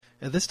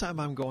And this time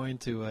I'm going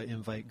to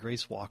invite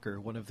Grace Walker,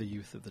 one of the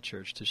youth of the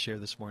church, to share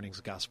this morning's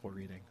gospel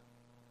reading.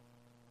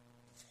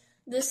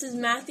 This is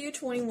Matthew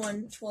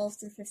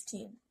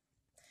 21:12-15.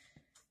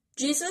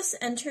 Jesus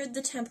entered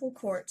the temple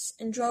courts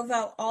and drove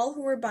out all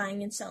who were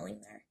buying and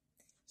selling there.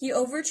 He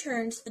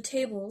overturned the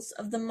tables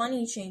of the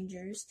money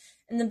changers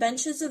and the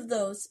benches of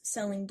those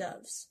selling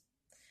doves.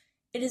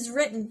 "It is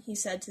written," he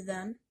said to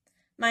them,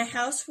 "My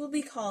house will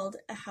be called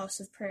a house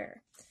of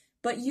prayer,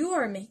 but you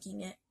are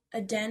making it a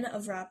den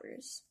of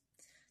robbers."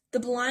 The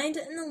blind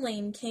and the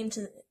lame came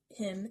to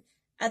him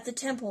at the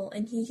temple,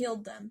 and he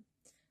healed them.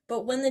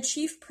 But when the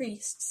chief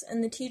priests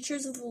and the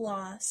teachers of the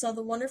law saw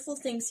the wonderful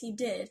things he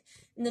did,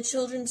 and the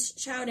children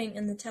shouting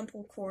in the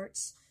temple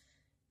courts,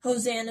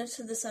 "Hosanna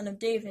to the Son of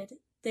David,"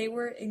 they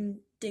were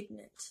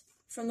indignant.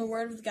 From the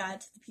word of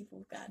God to the people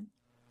of God.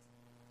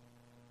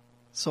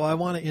 So I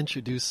want to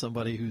introduce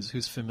somebody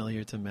who's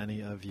familiar to many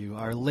of you.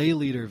 Our lay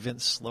leader,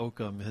 Vince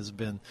Slocum, has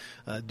been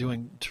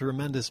doing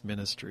tremendous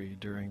ministry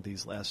during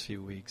these last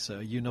few weeks.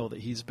 You know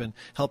that he's been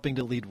helping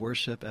to lead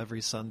worship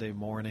every Sunday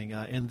morning.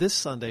 And this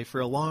Sunday,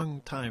 for a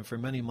long time, for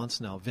many months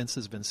now, Vince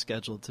has been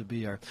scheduled to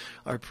be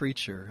our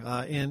preacher.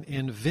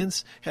 And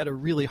Vince had a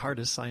really hard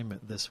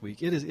assignment this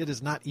week. It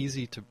is not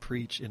easy to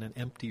preach in an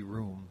empty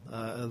room.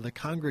 The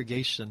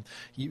congregation,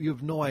 you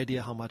have no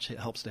idea how much it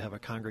helps to have a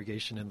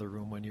congregation in the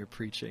room when you're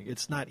preaching.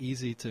 It's not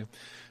easy to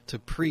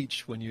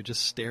preach when you're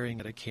just staring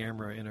at a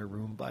camera in a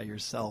room by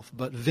yourself.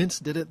 But Vince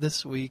did it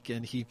this week,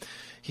 and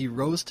he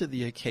rose to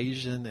the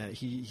occasion.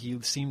 He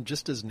seemed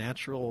just as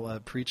natural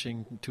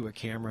preaching to a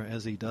camera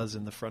as he does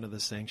in the front of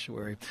the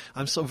sanctuary.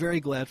 I'm so very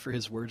glad for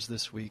his words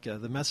this week.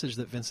 The message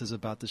that Vince is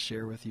about to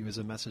share with you is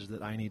a message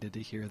that I needed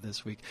to hear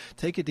this week.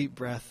 Take a deep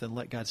breath and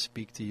let God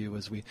speak to you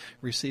as we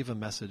receive a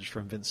message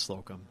from Vince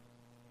Slocum.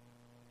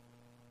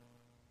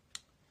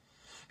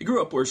 I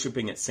grew up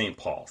worshiping at St.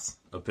 Paul's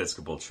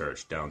Episcopal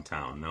Church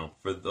downtown. Now,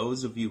 for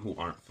those of you who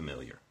aren't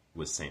familiar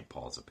with St.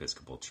 Paul's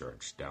Episcopal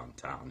Church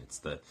downtown, it's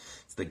the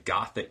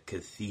Gothic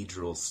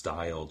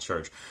cathedral-style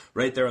church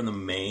right there on the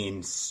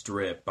main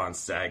strip on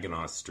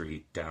Saginaw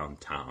Street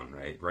downtown,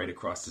 right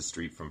across the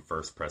street from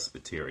First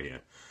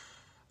Presbyterian.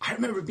 I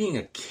remember being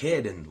a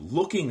kid and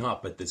looking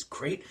up at this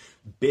great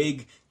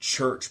big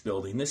church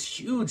building, this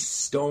huge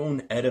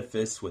stone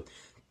edifice with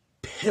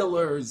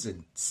pillars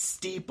and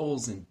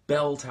steeples and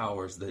bell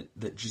towers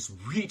that just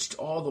reached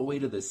all the way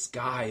to the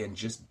sky, and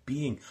just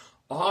being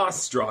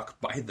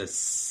awestruck by the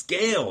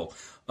scale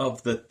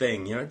of the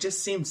thing. You know, it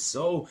just seemed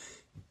so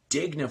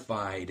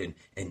dignified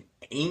and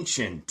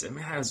ancient. I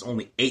mean, I was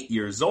only 8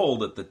 years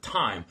old at the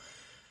time,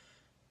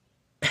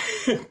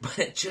 but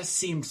it just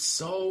seemed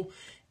so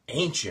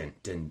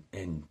ancient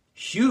and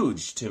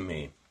huge to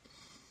me.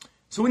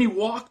 So when you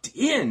walked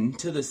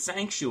into the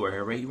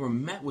sanctuary, right, you were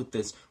met with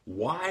this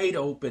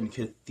wide-open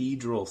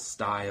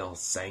cathedral-style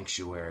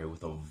sanctuary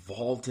with a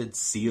vaulted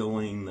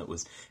ceiling that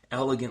was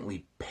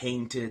elegantly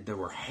painted. There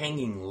were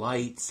hanging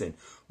lights and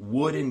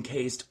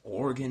wood-encased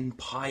organ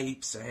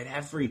pipes. And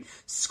every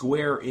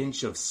square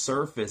inch of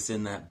surface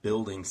in that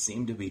building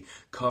seemed to be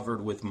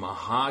covered with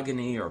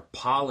mahogany or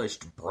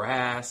polished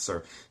brass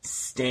or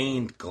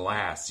stained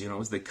glass. You know, it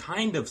was the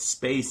kind of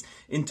space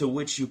into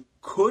which you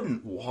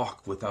couldn't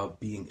walk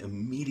without being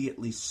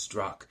immediately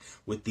struck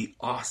with the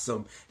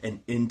awesome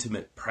and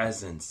intimate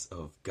presence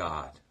of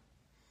God.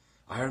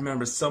 I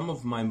remember some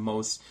of my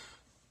most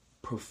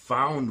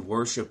profound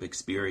worship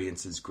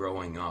experiences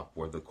growing up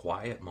were the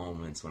quiet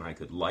moments when I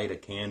could light a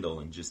candle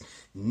and just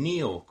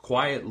kneel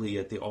quietly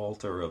at the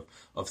altar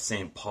of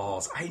St.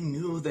 Paul's. I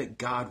knew that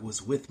God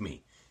was with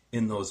me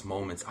in those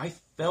moments. I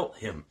felt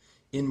him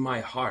in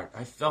my heart.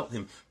 I felt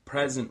him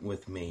present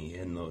with me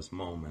in those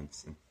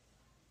moments.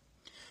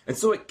 And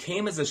so it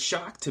came as a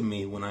shock to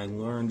me when I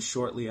learned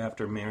shortly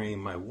after marrying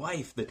my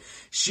wife that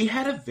she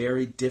had a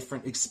very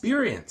different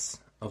experience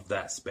of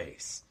that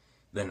space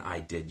than I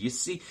did. You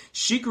see,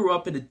 she grew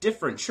up in a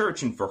different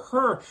church, and for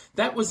her,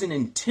 that was an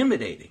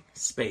intimidating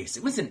space.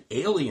 It was an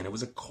alien. It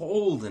was a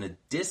cold and a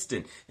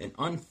distant and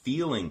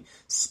unfeeling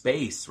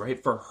space,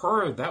 right? For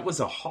her, that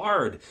was a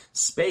hard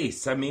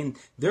space. I mean,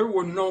 there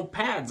were no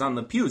pads on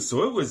the pews,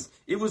 so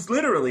it was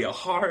literally a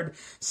hard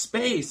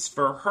space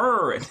for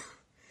her.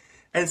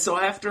 And so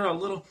after a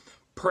little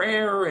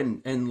prayer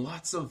and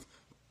lots of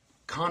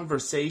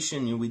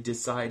conversation, we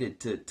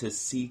decided to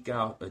seek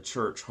out a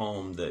church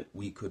home that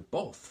we could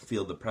both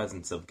feel the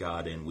presence of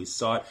God in. We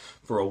sought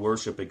for a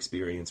worship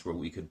experience where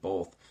we could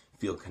both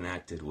feel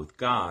connected with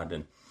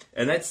God.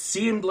 And that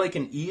seemed like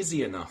an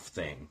easy enough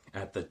thing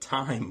at the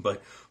time,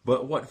 but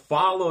what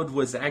followed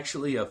was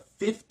actually a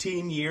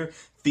 15-year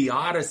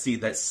theodicy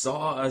that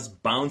saw us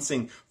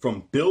bouncing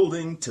from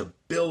building to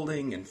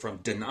building and from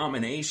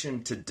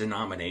denomination to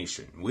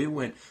denomination. We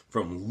went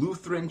from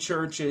Lutheran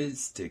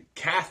churches to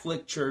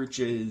Catholic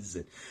churches,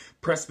 and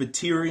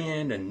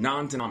Presbyterian and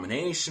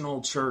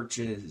non-denominational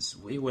churches.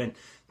 We went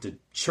to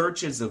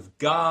churches of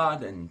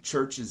God and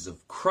churches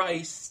of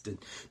Christ and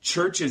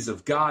churches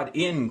of God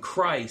in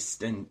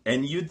Christ. And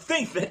you'd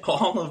think that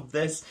all of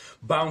this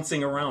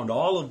bouncing around,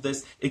 all of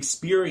this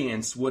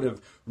experience would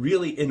have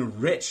really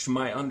enriched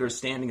my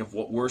understanding of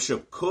what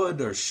worship could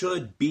or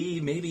should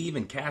be, maybe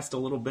even cast a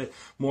little bit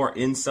more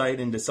insight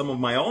into some of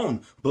my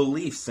own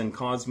beliefs and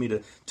caused me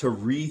to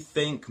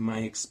rethink my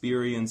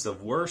experience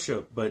of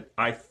worship. But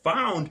I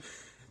found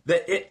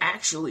that it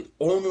actually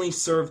only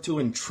served to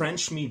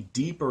entrench me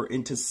deeper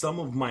into some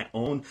of my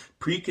own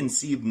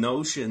preconceived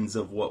notions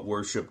of what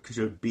worship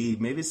should be.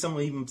 Maybe some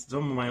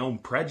of my own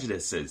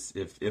prejudices,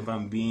 if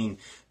I'm being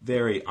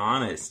very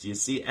honest. You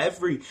see,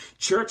 every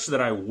church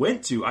that I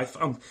went to, I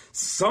found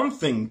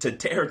something to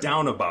tear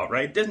down about,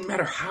 right? It didn't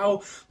matter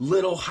how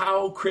little,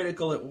 how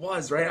critical it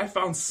was, right? I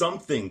found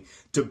something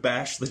to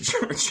bash the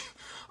church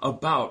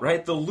about,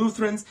 right? The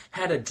Lutherans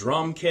had a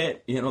drum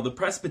kit. The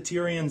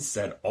Presbyterians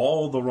said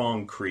all the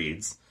wrong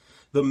creeds.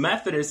 The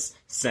Methodists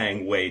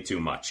sang way too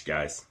much,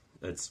 guys.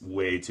 That's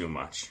way too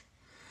much.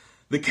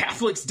 The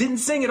Catholics didn't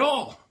sing at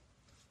all.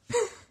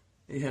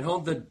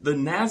 The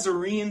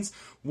Nazarenes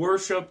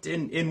worshipped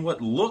in what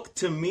looked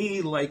to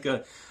me like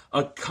a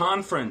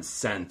conference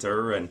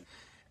center,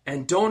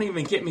 and don't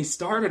even get me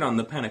started on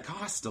the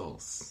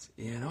Pentecostals.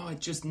 It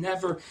just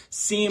never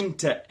seemed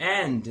to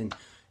end.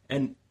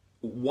 And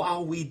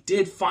while we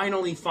did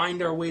finally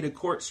find our way to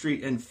Court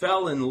Street and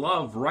fell in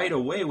love right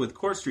away with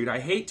Court Street,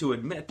 I hate to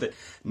admit that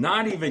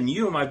not even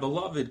you, my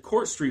beloved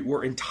Court Street,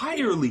 were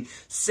entirely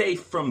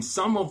safe from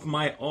some of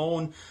my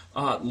own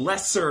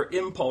lesser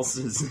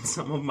impulses and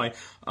some of my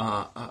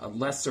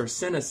lesser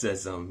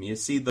cynicism. You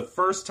see,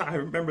 I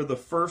remember the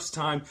first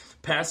time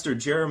Pastor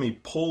Jeremy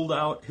pulled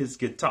out his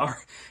guitar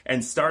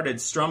and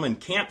started strumming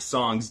camp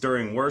songs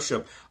during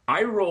worship,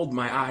 I rolled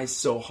my eyes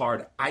so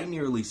hard I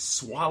nearly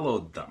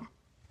swallowed them.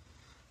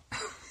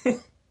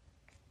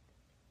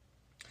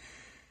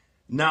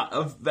 Now,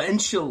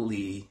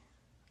 eventually,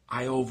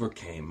 I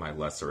overcame my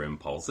lesser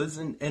impulses,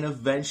 and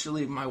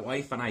eventually my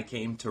wife and I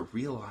came to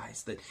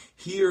realize that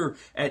here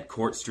at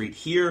Court Street,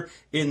 here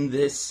in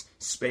this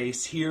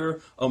space,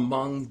 here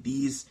among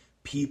these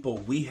people,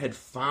 we had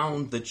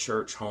found the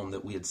church home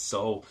that we had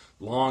so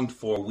longed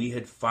for. We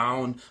had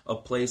found a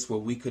place where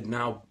we could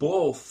now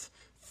both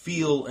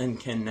feel and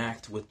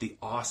connect with the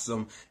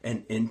awesome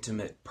and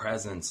intimate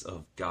presence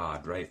of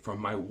God, right? From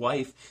my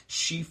wife,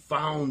 she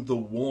found the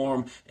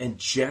warm and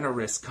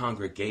generous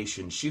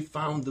congregation. She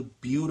found the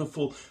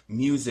beautiful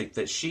music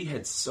that she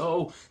had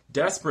so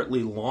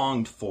desperately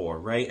longed for,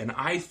 right? And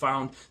I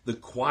found the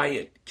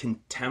quiet,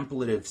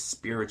 contemplative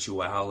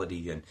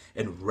spirituality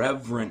and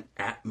reverent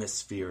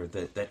atmosphere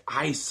that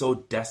I so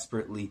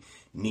desperately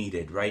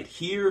needed, right?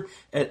 Here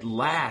at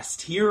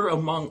last, here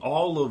among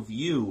all of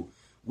you,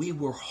 we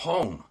were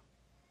home,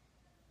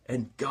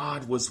 and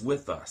God was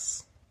with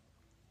us.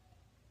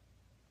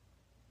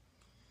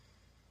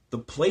 The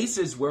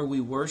places where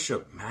we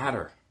worship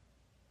matter.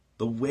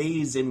 The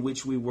ways in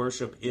which we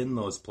worship in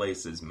those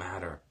places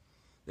matter.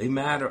 They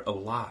matter a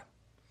lot.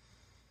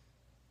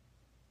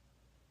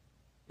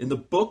 In the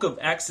book of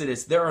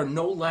Exodus, there are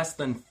no less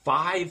than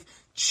 5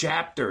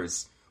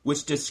 chapters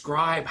which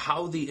describe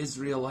how the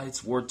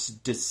Israelites were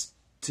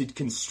to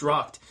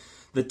construct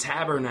the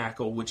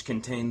tabernacle, which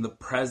contained the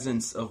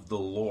presence of the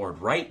Lord,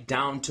 right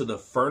down to the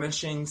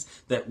furnishings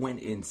that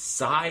went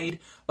inside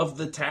of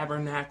the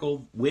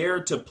tabernacle,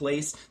 where to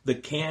place the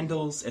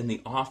candles and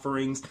the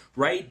offerings,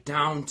 right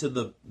down to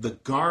the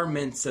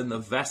garments and the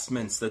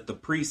vestments that the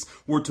priests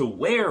were to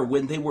wear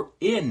when they were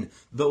in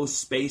those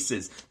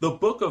spaces. The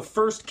book of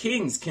 1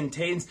 Kings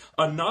contains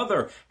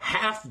another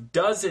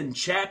 6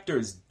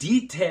 chapters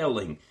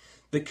detailing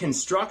the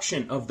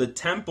construction of the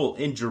temple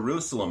in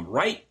Jerusalem,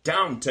 right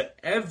down to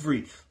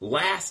every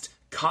last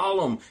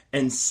column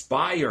and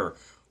spire,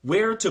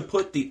 where to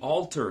put the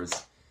altars,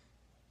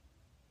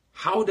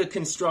 how to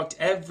construct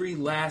every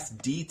last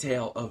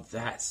detail of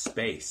that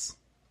space.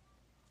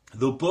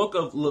 The book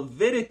of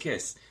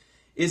Leviticus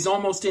is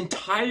almost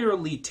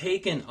entirely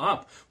taken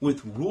up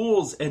with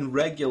rules and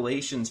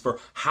regulations for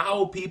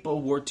how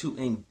people were to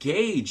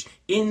engage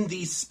in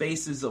these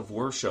spaces of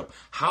worship,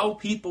 how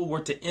people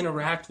were to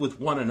interact with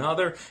one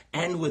another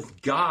and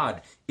with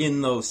God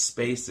in those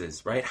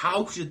spaces, right?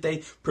 How should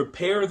they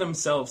prepare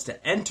themselves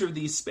to enter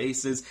these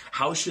spaces?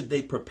 How should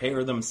they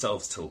prepare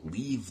themselves to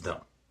leave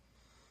them?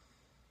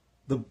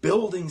 The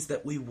buildings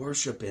that we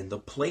worship in, the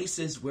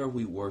places where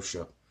we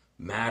worship,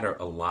 matter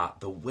a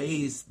lot. The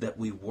ways that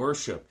we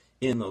worship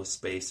in those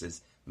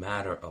spaces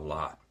matter a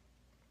lot.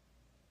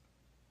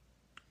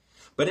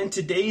 But in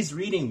today's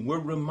reading, we're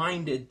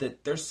reminded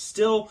that there's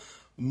still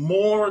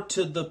more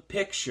to the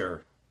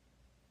picture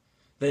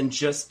than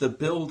just the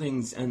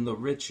buildings and the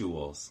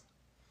rituals.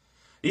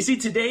 You see,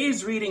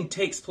 today's reading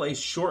takes place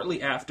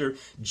shortly after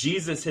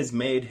Jesus has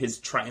made his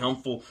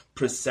triumphal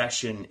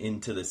procession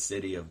into the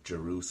city of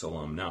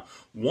Jerusalem. Now,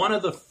 one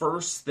of the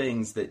first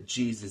things that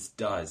Jesus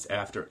does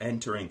after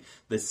entering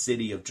the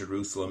city of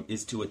Jerusalem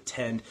is to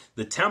attend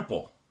the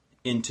temple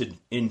in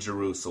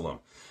Jerusalem.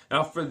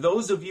 Now, for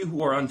those of you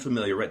who are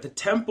unfamiliar, right, the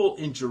temple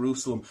in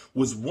Jerusalem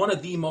was one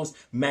of the most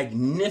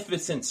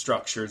magnificent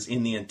structures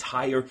in the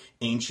entire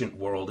ancient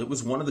world. It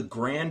was one of the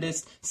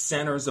grandest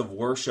centers of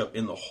worship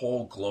in the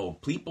whole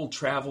globe. People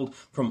traveled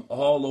from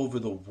all over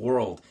the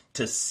world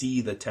to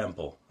see the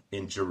temple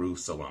in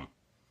Jerusalem.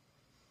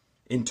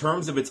 In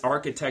terms of its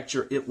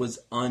architecture, it was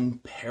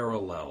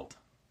unparalleled.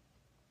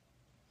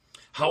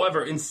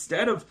 However,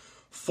 instead of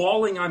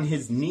falling on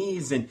his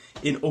knees in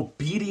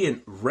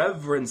obedient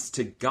reverence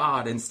to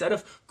God, instead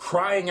of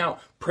crying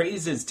out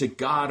praises to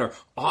God or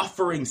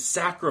offering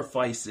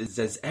sacrifices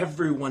as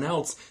everyone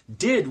else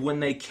did when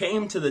they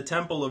came to the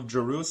temple of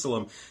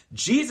Jerusalem,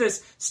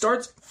 Jesus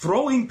starts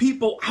throwing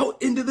people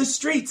out into the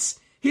streets.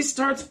 He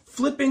starts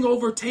flipping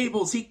over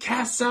tables. He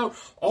casts out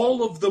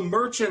all of the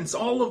merchants,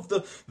 all of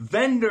the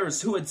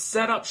vendors who had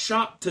set up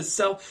shop to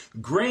sell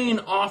grain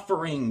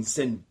offerings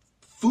and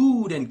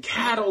food and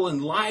cattle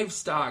and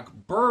livestock,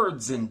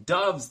 birds and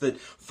doves that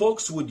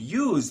folks would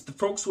use, the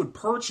folks would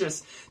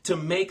purchase to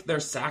make their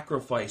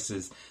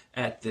sacrifices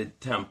at the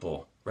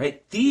temple,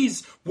 right?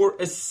 These were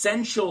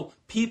essential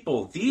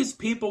people. These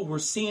people were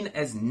seen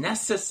as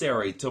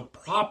necessary to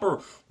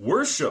proper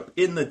worship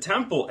in the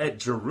temple at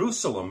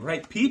Jerusalem,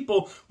 right?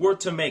 People were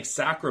to make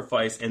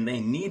sacrifice and they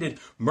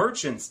needed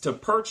merchants to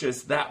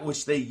purchase that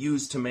which they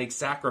used to make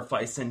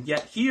sacrifice. And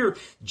yet here,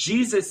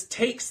 Jesus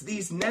takes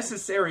these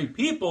necessary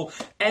people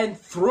and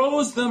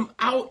throws them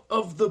out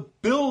of the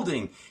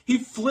building. He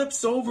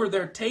flips over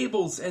their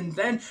tables and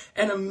then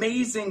an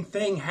amazing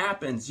thing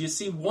happens. You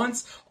see,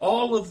 once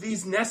all of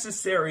these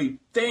necessary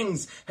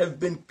things have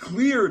been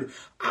cleared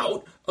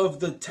out of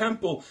the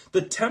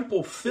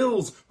temple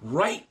fills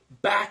right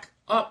back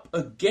up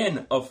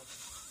again. A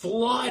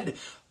flood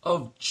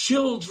of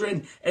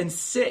children and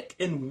sick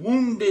and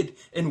wounded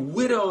and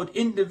widowed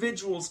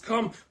individuals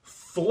come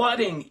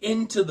flooding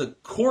into the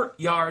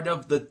courtyard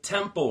of the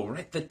temple,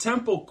 right? The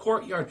temple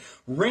courtyard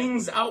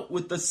rings out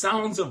with the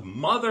sounds of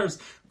mothers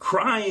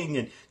crying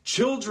and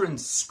children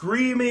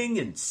screaming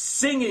and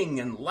singing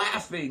and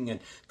laughing and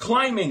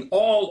climbing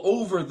all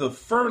over the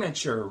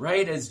furniture,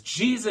 right? As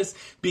Jesus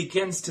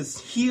begins to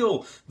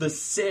heal the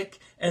sick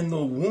and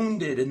the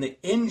wounded and the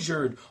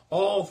injured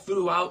all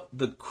throughout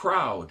the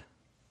crowd.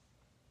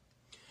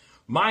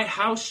 My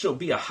house shall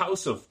be a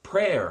house of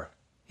prayer,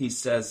 he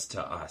says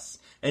to us.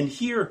 And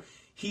here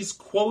he's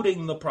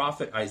quoting the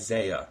prophet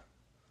Isaiah,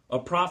 a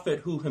prophet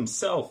who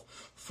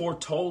himself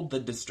foretold the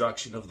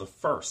destruction of the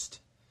first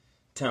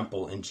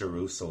temple in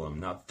Jerusalem.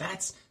 Now,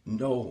 that's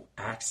no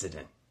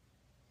accident.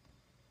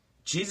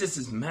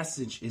 Jesus'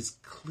 message is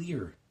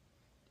clear.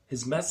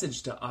 His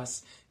message to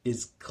us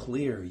is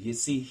clear. You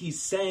see,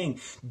 he's saying,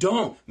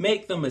 don't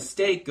make the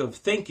mistake of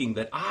thinking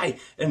that I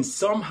am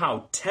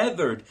somehow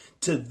tethered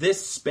to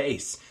this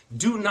space.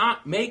 Do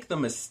not make the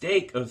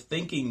mistake of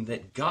thinking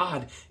that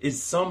God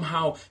is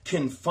somehow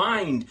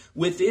confined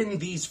within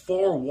these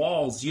four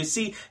walls. You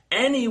see,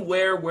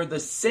 anywhere where the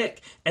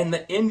sick and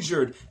the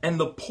injured and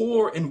the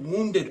poor and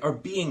wounded are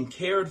being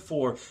cared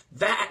for,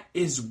 that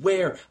is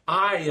where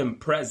I am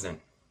present.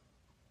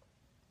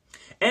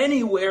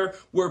 Anywhere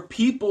where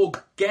people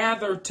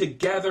gather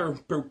together,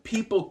 where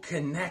people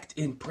connect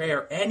in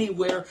prayer,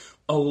 anywhere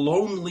a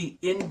lonely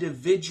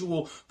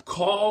individual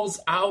calls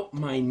out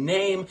my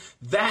name,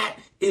 that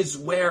is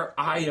where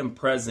I am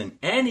present.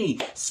 Any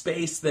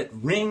space that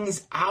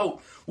rings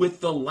out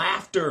with the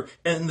laughter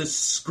and the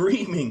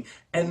screaming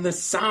and the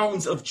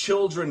sounds of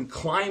children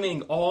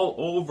climbing all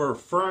over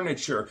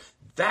furniture,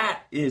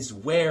 that is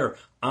where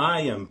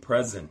I am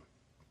present.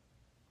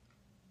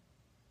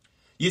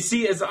 You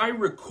see, as I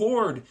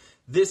record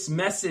this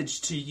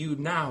message to you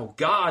now,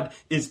 God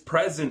is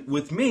present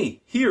with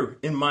me here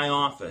in my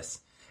office.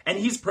 And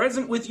he's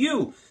present with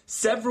you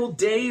several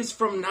days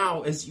from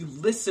now as you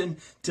listen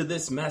to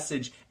this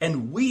message.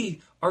 And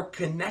we are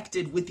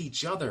connected with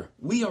each other.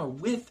 We are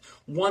with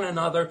one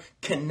another,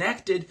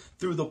 connected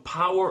through the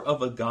power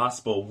of a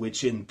gospel,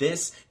 which in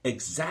this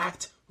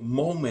exact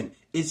moment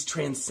is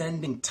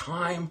transcending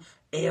time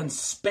and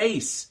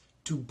space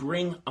to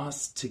bring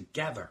us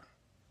together.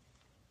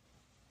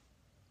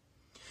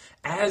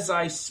 As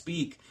I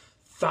speak,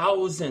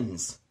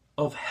 thousands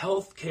of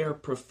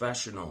healthcare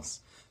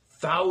professionals,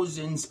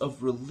 thousands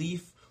of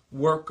relief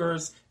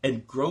workers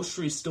and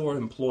grocery store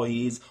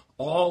employees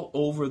all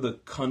over the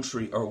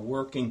country are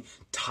working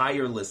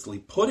tirelessly,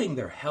 putting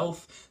their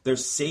health, their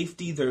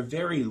safety, their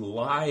very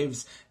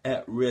lives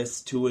at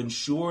risk to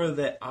ensure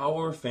that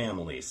our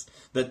families,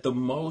 that the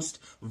most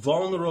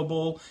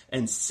vulnerable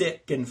and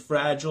sick and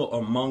fragile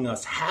among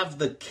us have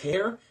the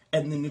care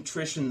and the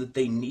nutrition that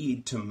they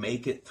need to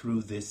make it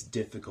through this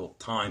difficult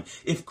time.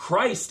 If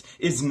Christ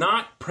is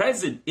not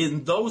present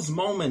in those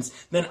moments,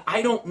 then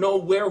I don't know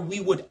where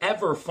we would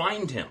ever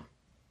find him.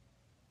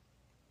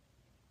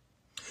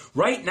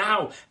 Right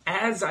now,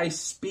 as I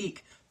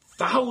speak,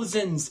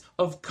 thousands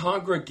of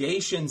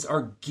congregations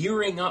are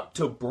gearing up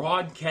to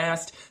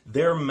broadcast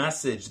their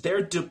message.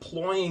 They're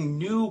deploying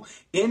new,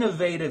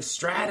 innovative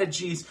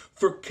strategies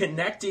for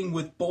connecting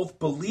with both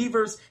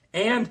believers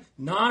and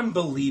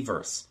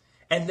non-believers.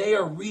 And they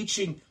are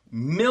reaching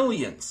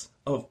millions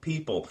of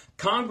people.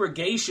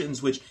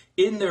 Congregations which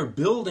in their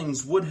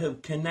buildings would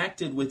have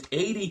connected with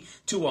 80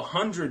 to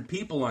 100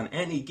 people on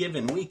any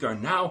given week are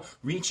now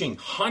reaching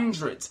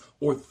hundreds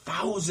or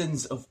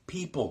thousands of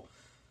people.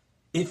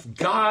 If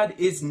God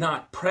is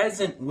not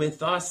present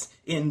with us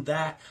in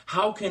that,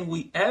 how can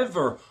we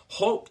ever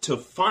hope to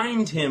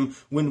find him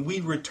when we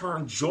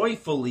return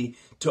joyfully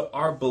to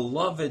our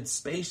beloved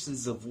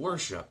spaces of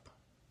worship?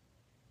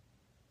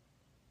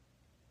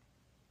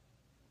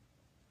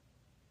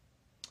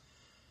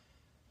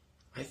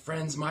 My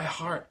friends, my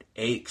heart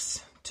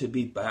aches to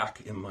be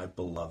back in my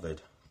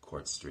beloved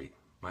Court Street.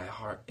 My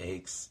heart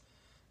aches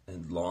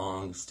and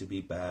longs to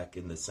be back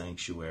in the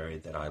sanctuary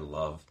that I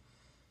love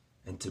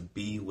and to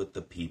be with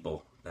the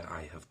people that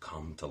I have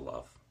come to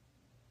love.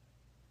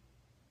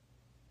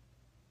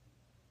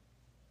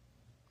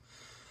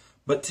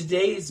 But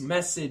today's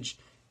message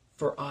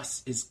for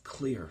us is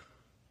clear.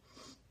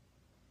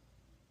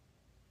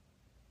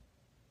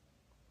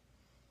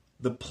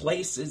 The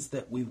places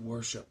that we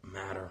worship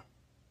matter.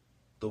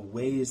 The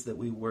ways that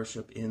we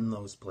worship in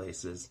those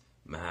places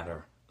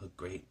matter a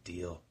great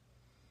deal.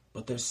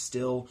 But there's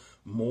still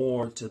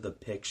more to the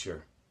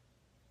picture.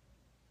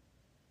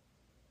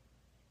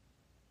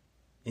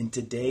 In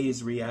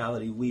today's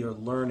reality, we are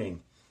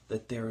learning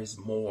that there is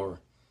more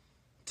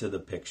to the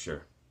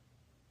picture.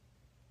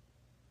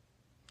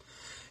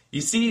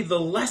 You see,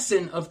 the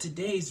lesson of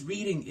today's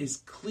reading is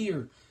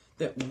clear,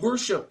 that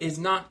worship is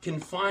not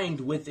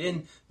confined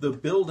within the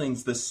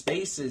buildings, the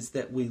spaces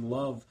that we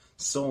love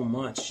so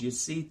much. You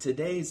see,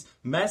 today's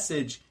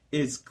message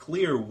is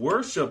clear.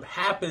 Worship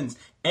happens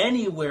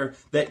anywhere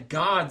that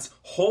God's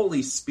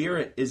Holy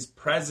Spirit is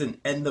present.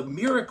 And the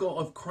miracle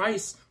of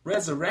Christ's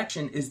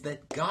resurrection is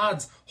that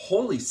God's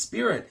Holy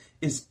Spirit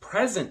is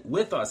present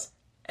with us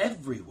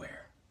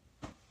everywhere.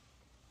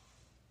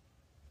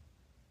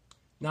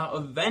 Now,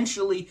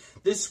 eventually,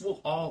 this will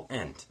all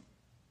end.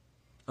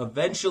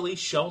 Eventually,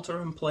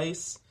 shelter in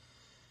place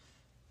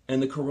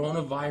and the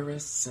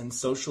coronavirus and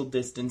social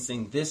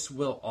distancing, this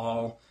will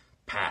all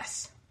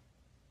pass.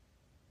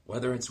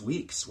 Whether it's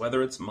weeks,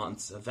 whether it's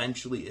months,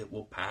 eventually it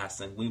will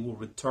pass and we will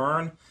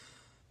return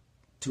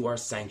to our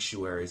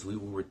sanctuaries. We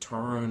will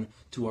return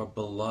to our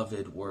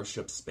beloved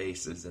worship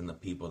spaces and the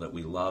people that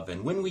we love.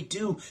 And when we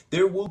do,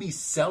 there will be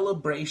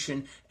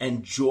celebration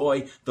and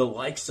joy, the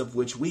likes of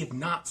which we have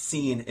not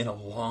seen in a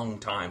long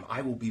time.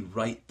 I will be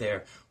right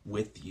there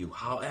with you.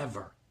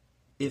 However,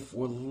 if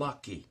we're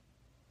lucky,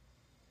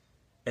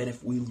 and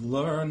if we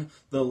learn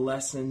the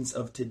lessons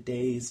of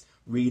today's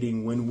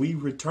reading, when we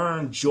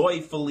return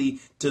joyfully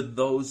to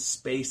those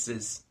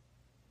spaces,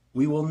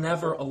 we will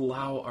never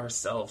allow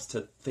ourselves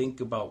to think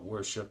about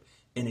worship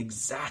in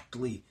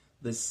exactly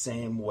the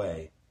same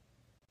way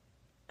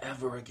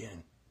ever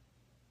again.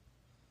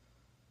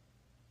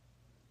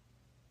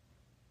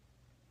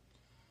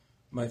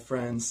 My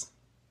friends,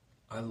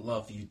 I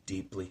love you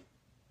deeply.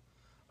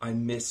 I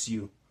miss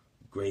you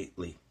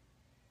greatly.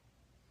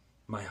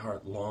 My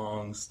heart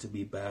longs to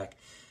be back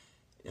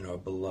in our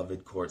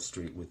beloved Court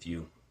Street with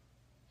you.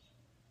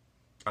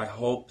 I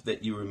hope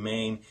that you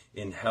remain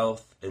in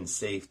health and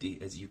safety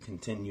as you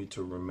continue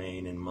to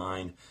remain in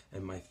mine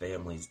and my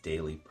family's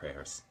daily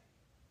prayers.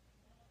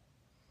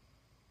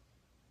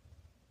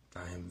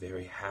 I am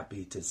very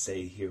happy to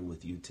stay here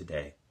with you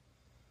today.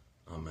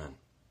 Amen.